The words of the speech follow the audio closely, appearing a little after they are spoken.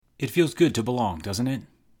It feels good to belong, doesn't it?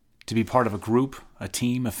 To be part of a group, a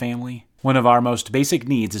team, a family. One of our most basic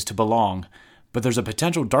needs is to belong, but there's a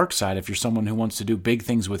potential dark side if you're someone who wants to do big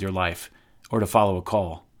things with your life or to follow a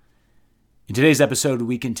call. In today's episode,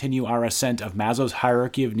 we continue our ascent of Maslow's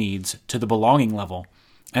hierarchy of needs to the belonging level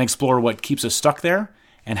and explore what keeps us stuck there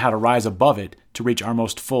and how to rise above it to reach our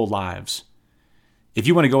most full lives. If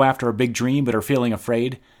you want to go after a big dream but are feeling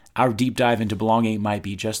afraid, our deep dive into belonging might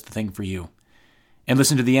be just the thing for you. And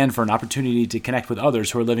listen to the end for an opportunity to connect with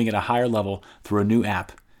others who are living at a higher level through a new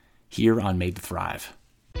app here on Made to Thrive.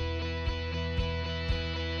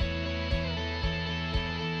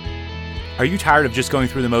 Are you tired of just going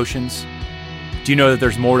through the motions? Do you know that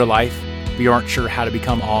there's more to life, but you aren't sure how to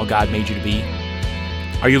become all God made you to be?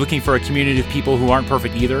 Are you looking for a community of people who aren't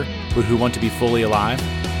perfect either, but who want to be fully alive?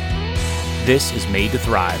 This is Made to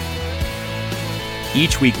Thrive.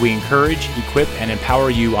 Each week we encourage, equip, and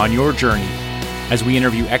empower you on your journey as we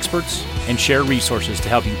interview experts and share resources to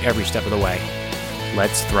help you every step of the way.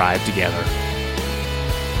 Let's thrive together.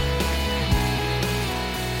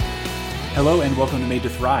 Hello and welcome to Made to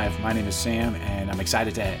Thrive. My name is Sam and I'm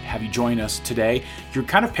excited to have you join us today. You're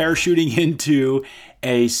kind of parachuting into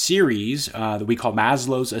a series that we call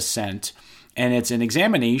Maslow's Ascent, and it's an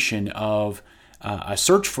examination of a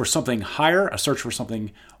search for something higher, a search for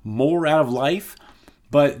something more out of life,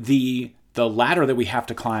 but the ladder that we have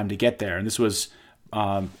to climb to get there. And this was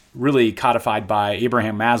really codified by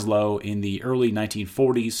Abraham Maslow in the early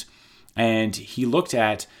 1940s. And he looked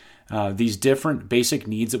at these different basic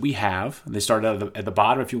needs that we have. They started out at the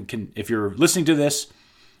bottom. If you're listening to this,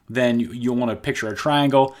 then you'll want to picture a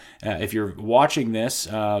triangle. If you're watching this,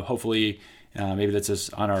 hopefully maybe that's us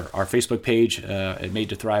on our Facebook page at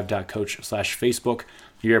madetothrive.coach/Facebook.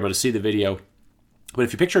 You're able to see the video. But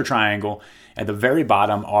if you picture a triangle, at the very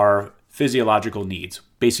bottom are physiological needs.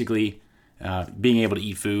 Basically, being able to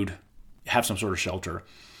eat food, have some sort of shelter.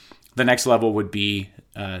 The next level would be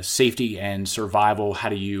safety and survival. How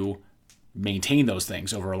do you maintain those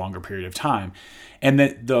things over a longer period of time? And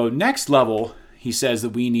the next level, he says, that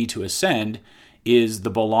we need to ascend is the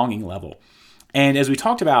belonging level. And as we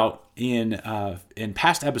talked about in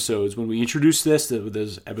past episodes, when we introduced this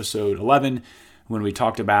was episode 11, when we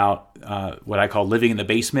talked about what I call living in the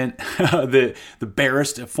basement, the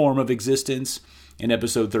barest form of existence. In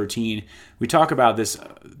episode 13, we talk about this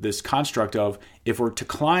construct of if we're to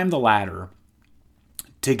climb the ladder,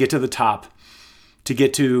 to get to the top, to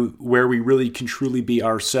get to where we really can truly be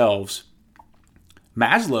ourselves.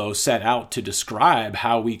 Maslow set out to describe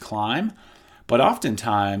how we climb, but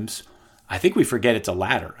oftentimes I think we forget it's a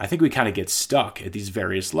ladder. I think we kind of get stuck at these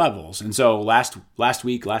various levels. And so last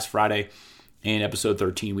Friday, in episode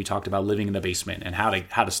 13, we talked about living in the basement and how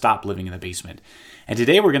to stop living in the basement. And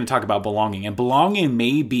today we're going to talk about belonging. And belonging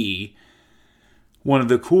may be one of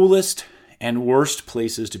the coolest and worst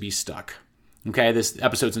places to be stuck. Okay, this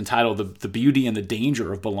episode's entitled The Beauty and the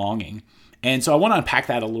Danger of Belonging. And so I want to unpack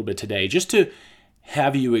that a little bit today, just to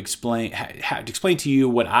have you explain to you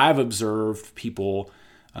what I've observed people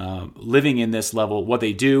living in this level, what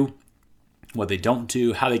they do, what they don't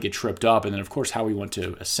do, how they get tripped up, and then, of course, how we want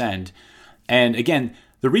to ascend. And again,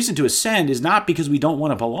 the reason to ascend is not because we don't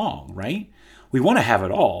want to belong, right? We want to have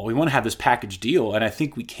it all. We want to have this package deal, and I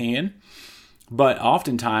think we can. But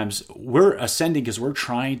oftentimes, we're ascending because we're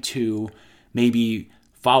trying to maybe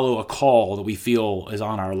follow a call that we feel is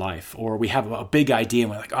on our life, or we have a big idea,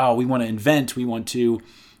 and we're like, oh, we want to invent, we want to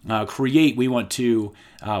create, we want to,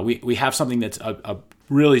 we have something that's a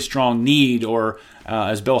really strong need, or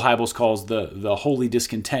as Bill Hybels calls the holy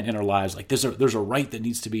discontent in our lives. Like there's a right that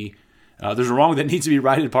needs to be there's a wrong that needs to be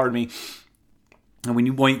righted, pardon me. And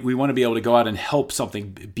we want to be able to go out and help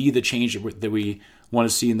something be the change that we want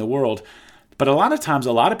to see in the world. But a lot of times,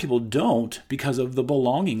 a lot of people don't because of the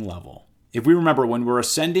belonging level. If we remember, when we're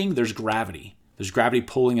ascending, there's gravity. There's gravity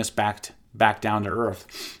pulling us back down to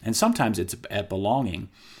earth. And sometimes it's at belonging.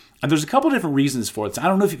 And there's a couple different reasons for it. So I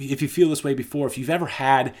don't know if you feel this way before, if you've ever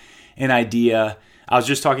had an idea. I was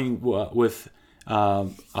just talking with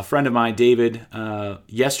a friend of mine, David,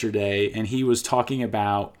 yesterday, and he was talking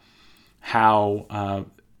about how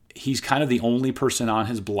he's kind of the only person on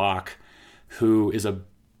his block who is a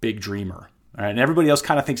big dreamer. All right, and everybody else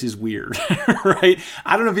kind of thinks he's weird, right?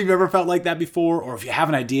 I don't know if you've ever felt like that before, or if you have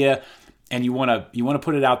an idea and you want to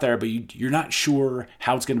put it out there, but you're not sure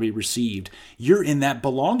how it's going to be received. You're in that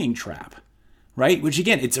belonging trap, right? Which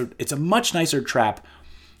again, it's a much nicer trap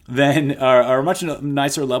than, or a much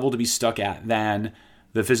nicer level to be stuck at than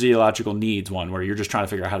the physiological needs one, where you're just trying to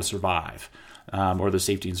figure out how to survive, or the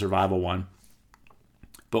safety and survival one.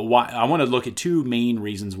 But I want to look at two main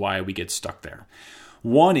reasons why we get stuck there.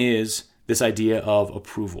 One is this idea of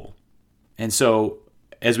approval. And so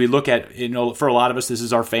as we look at, for a lot of us, this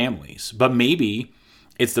is our families, but maybe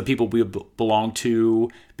it's the people we belong to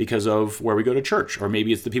because of where we go to church, or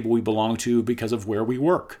maybe it's the people we belong to because of where we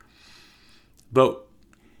work. But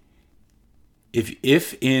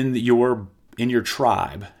if in your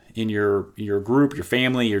tribe, in your group, your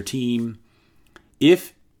family, your team,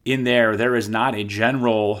 if in there is not a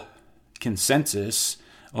general consensus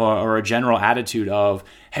or a general attitude of,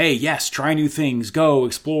 hey, yes, try new things, go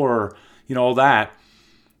explore, all that.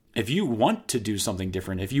 If you want to do something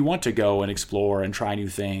different, if you want to go and explore and try new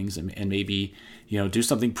things and maybe, do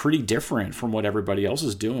something pretty different from what everybody else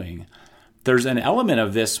is doing, there's an element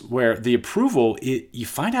of this where the approval, you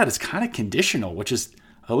find out it's kind of conditional, which is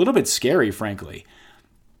a little bit scary, frankly.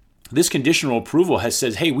 This conditional approval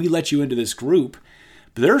says, hey, we let you into this group,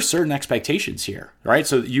 but there are certain expectations here, right?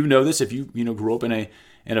 So this if you grew up in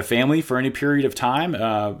a family for any period of time,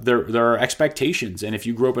 there are expectations. And if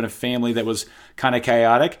you grew up in a family that was kind of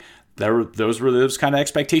chaotic, those were those kind of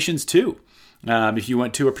expectations too. If you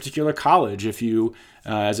went to a particular college, if you,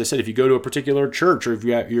 as I said, if you go to a particular church, or if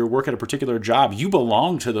you work at a particular job, you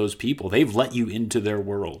belong to those people. They've let you into their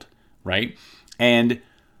world, right? And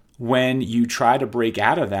when you try to break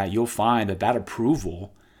out of that, you'll find that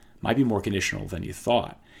approval might be more conditional than you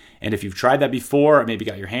thought. And if you've tried that before, maybe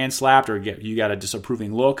got your hand slapped or you got a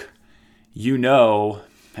disapproving look,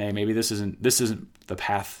 hey, maybe this isn't the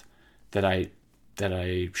path that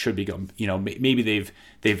I should be going. Maybe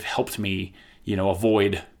they've helped me,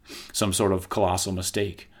 avoid some sort of colossal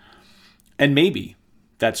mistake. And maybe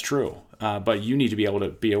that's true, but you need to be able to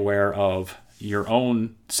be aware of your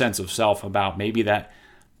own sense of self about maybe that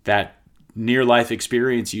near-life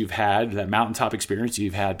experience you've had, that mountaintop experience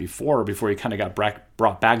you've had before you kind of got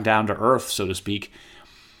brought back down to earth, so to speak,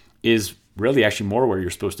 is really actually more where you're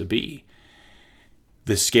supposed to be.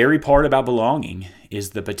 The scary part about belonging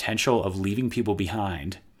is the potential of leaving people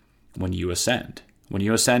behind when you ascend. When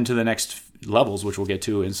you ascend to the next levels, which we'll get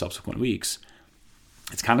to in subsequent weeks,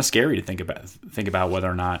 it's kind of scary to think about whether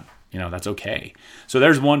or not that's okay. So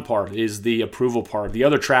there's one part, is the approval part. The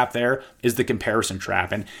other trap there is the comparison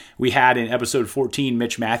trap. And we had in episode 14,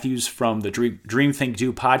 Mitch Matthews from the Dream Think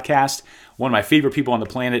Do podcast, one of my favorite people on the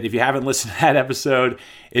planet. If you haven't listened to that episode,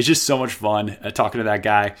 it's just so much fun talking to that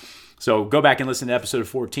guy. So go back and listen to episode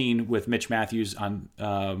 14 with Mitch Matthews on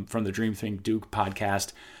from the Dream Think Do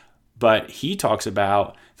podcast. But he talks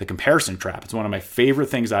about the comparison trap. It's one of my favorite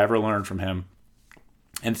things I ever learned from him.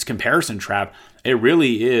 And this comparison trap, it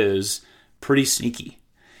really is pretty sneaky.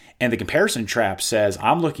 And the comparison trap says,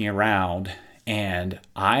 I'm looking around and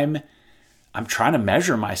I'm trying to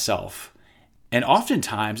measure myself. And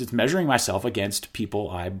oftentimes it's measuring myself against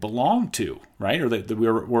people I belong to, right? Or that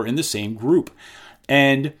we're in the same group.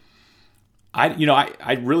 And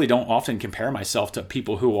I really don't often compare myself to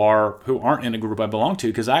people who aren't in a group I belong to,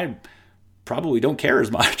 because I probably don't care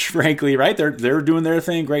as much, frankly, right? They're doing their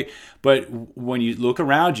thing, great. But when you look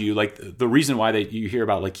around you, like the reason why you hear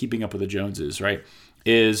about like keeping up with the Joneses, right,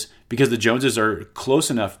 is because the Joneses are close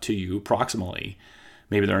enough to you proximally.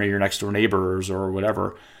 Maybe they're your next door neighbors or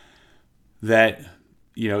whatever, that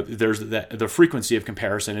there's the frequency of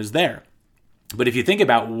comparison is there. But if you think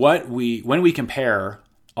about when we compare,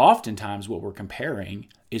 oftentimes what we're comparing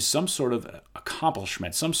is some sort of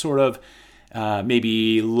accomplishment, some sort of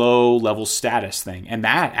maybe low-level status thing. And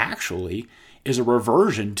that actually is a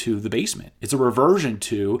reversion to the basement. It's a reversion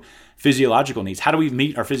to physiological needs. How do we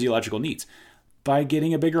meet our physiological needs? By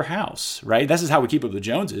getting a bigger house, right? This is how we keep up with the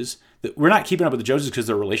Joneses. We're not keeping up with the Joneses because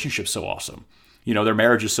their relationship's so awesome. Their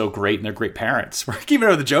marriage is so great and they're great parents. We're keeping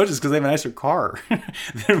up with the Joneses because they have a nicer car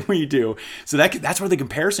than we do. So that's where the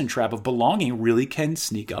comparison trap of belonging really can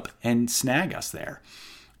sneak up and snag us there.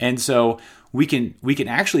 And so we can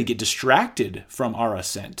actually get distracted from our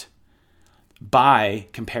ascent by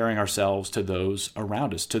comparing ourselves to those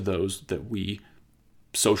around us, to those that we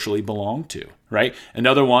socially belong to, right?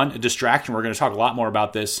 Another one, a distraction. We're going to talk a lot more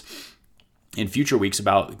about this in future weeks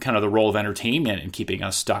about kind of the role of entertainment and keeping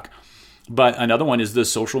us stuck. But another one is the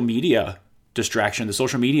social media distraction, the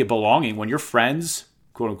social media belonging. When you're friends,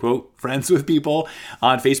 quote unquote, friends with people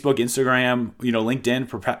on Facebook, Instagram,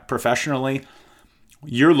 LinkedIn, professionally,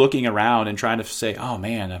 you're looking around and trying to say, oh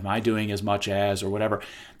man, am I doing as much as, or whatever.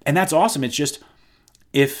 And that's awesome. It's just,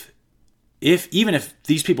 if even if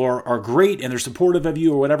these people are great and they're supportive of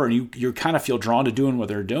you or whatever, and you kind of feel drawn to doing what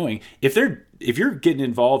they're doing, if you're getting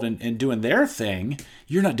involved in doing their thing,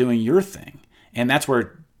 you're not doing your thing. And that's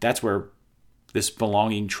where this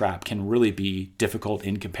belonging trap can really be difficult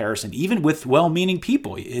in comparison, even with well-meaning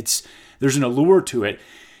people. There's an allure to it,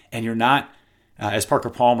 and you're not as Parker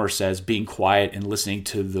Palmer says, being quiet and listening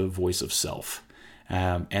to the voice of self.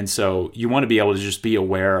 And so you want to be able to just be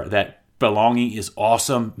aware that belonging is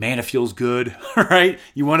awesome. Man, it feels good, right?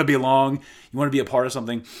 You want to belong. You want to be a part of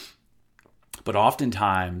something. But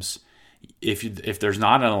oftentimes, if there's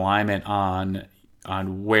not an alignment on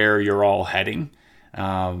where you're all heading,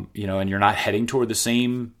 and you're not heading toward the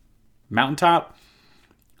same mountaintop,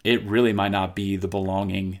 it really might not be the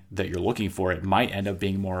belonging that you're looking for. It might end up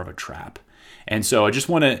being more of a trap. And so I just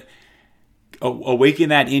want to awaken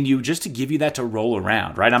that in you, just to give you that to roll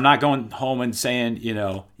around, right? I'm not going home and saying,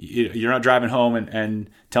 you're not driving home and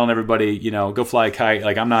telling everybody, go fly a kite.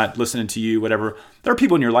 Like, I'm not listening to you, whatever. There are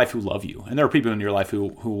people in your life who love you, and there are people in your life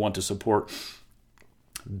who want to support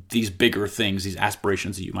these bigger things, these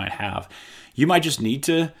aspirations that you might have. You might just need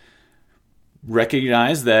to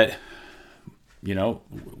recognize that,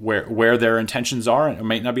 where their intentions are, it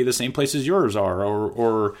might not be the same place as yours are,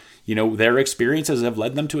 or their experiences have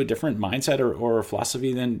led them to a different mindset or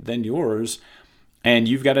philosophy than yours. And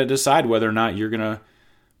you've got to decide whether or not you're going to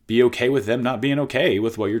be okay with them not being okay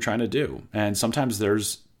with what you're trying to do. And sometimes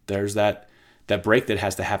there's that break that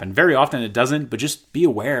has to happen. Very often it doesn't, but just be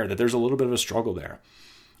aware that there's a little bit of a struggle there.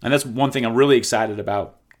 And that's one thing I'm really excited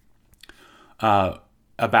about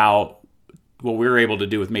what we're able to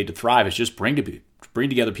do with Made to Thrive, is just bring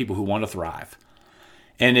together people who want to thrive.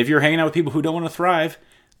 And if you're hanging out with people who don't want to thrive,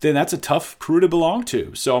 then that's a tough crew to belong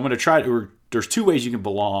to. So I'm going to try there's two ways you can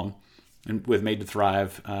belong with Made to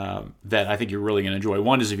Thrive that I think you're really going to enjoy.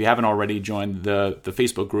 One is, if you haven't already joined the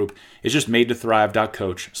Facebook group, it's just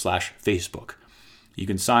madetothrive.coach/Facebook. You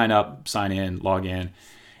can sign up, sign in, log in,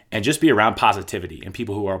 and just be around positivity and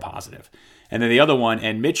people who are positive. And then the other one,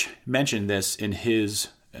 and Mitch mentioned this in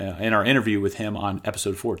our interview with him on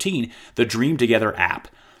episode 14, the Dream Together app.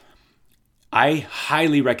 I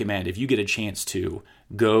highly recommend, if you get a chance to,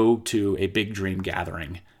 go to a Big Dream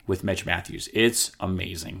Gathering with Mitch Matthews. It's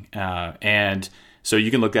amazing. And so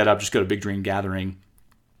you can look that up. Just go to Big Dream Gathering,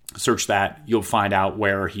 search that. You'll find out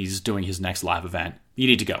where he's doing his next live event. You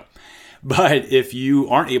need to go. But if you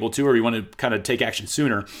aren't able to, or you want to kind of take action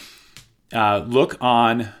sooner, look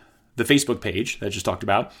on the Facebook page that I just talked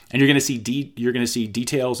about, and you're going to see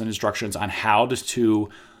details and instructions on how to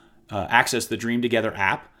access the Dream Together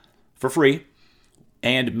app for free,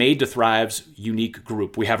 and Made to Thrive's unique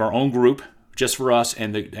group. We have our own group just for us,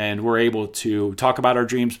 and we're able to talk about our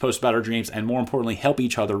dreams, post about our dreams, and more importantly, help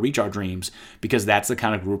each other reach our dreams, because that's the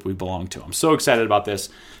kind of group we belong to. I'm so excited about this.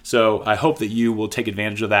 So I hope that you will take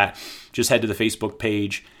advantage of that. Just head to the Facebook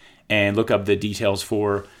page and look up the details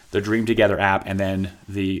for the Dream Together app, and then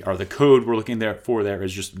the code we're looking for there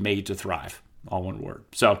is just Made to Thrive, all one word.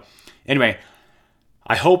 So anyway,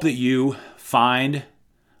 I hope that you find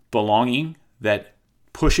belonging that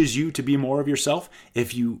pushes you to be more of yourself.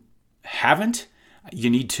 If you haven't, you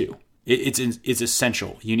need to. It's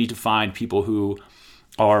essential. You need to find people who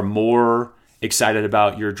are more excited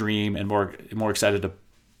about your dream and more excited to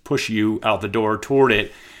push you out the door toward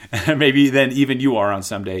it, maybe than even you are on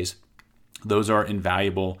some days. Those are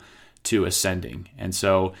invaluable to ascending. And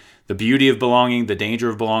so the beauty of belonging, the danger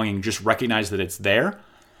of belonging, just recognize that it's there.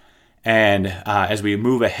 And as we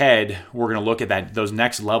move ahead, we're going to look at those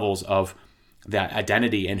next levels of that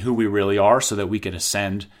identity and who we really are, so that we can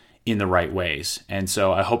ascend in the right ways. And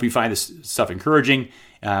so I hope you find this stuff encouraging,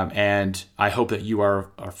 and I hope that you are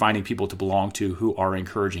finding people to belong to who are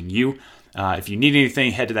encouraging you. If you need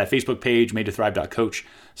anything, head to that Facebook page,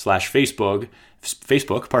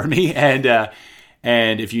 madetothrive.coach/Facebook, pardon me. And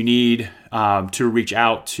if you need to reach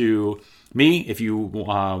out to me, if you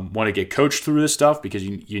want to get coached through this stuff because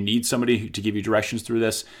you need somebody to give you directions through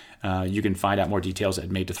this, you can find out more details at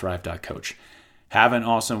madetothrive.coach. Have an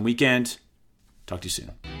awesome weekend. Talk to you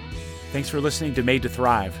soon. Thanks for listening to Made to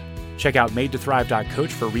Thrive. Check out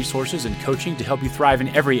madetothrive.coach for resources and coaching to help you thrive in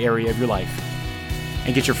every area of your life.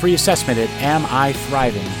 And get your free assessment at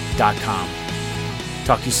amithriving.com.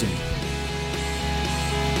 Talk to you soon.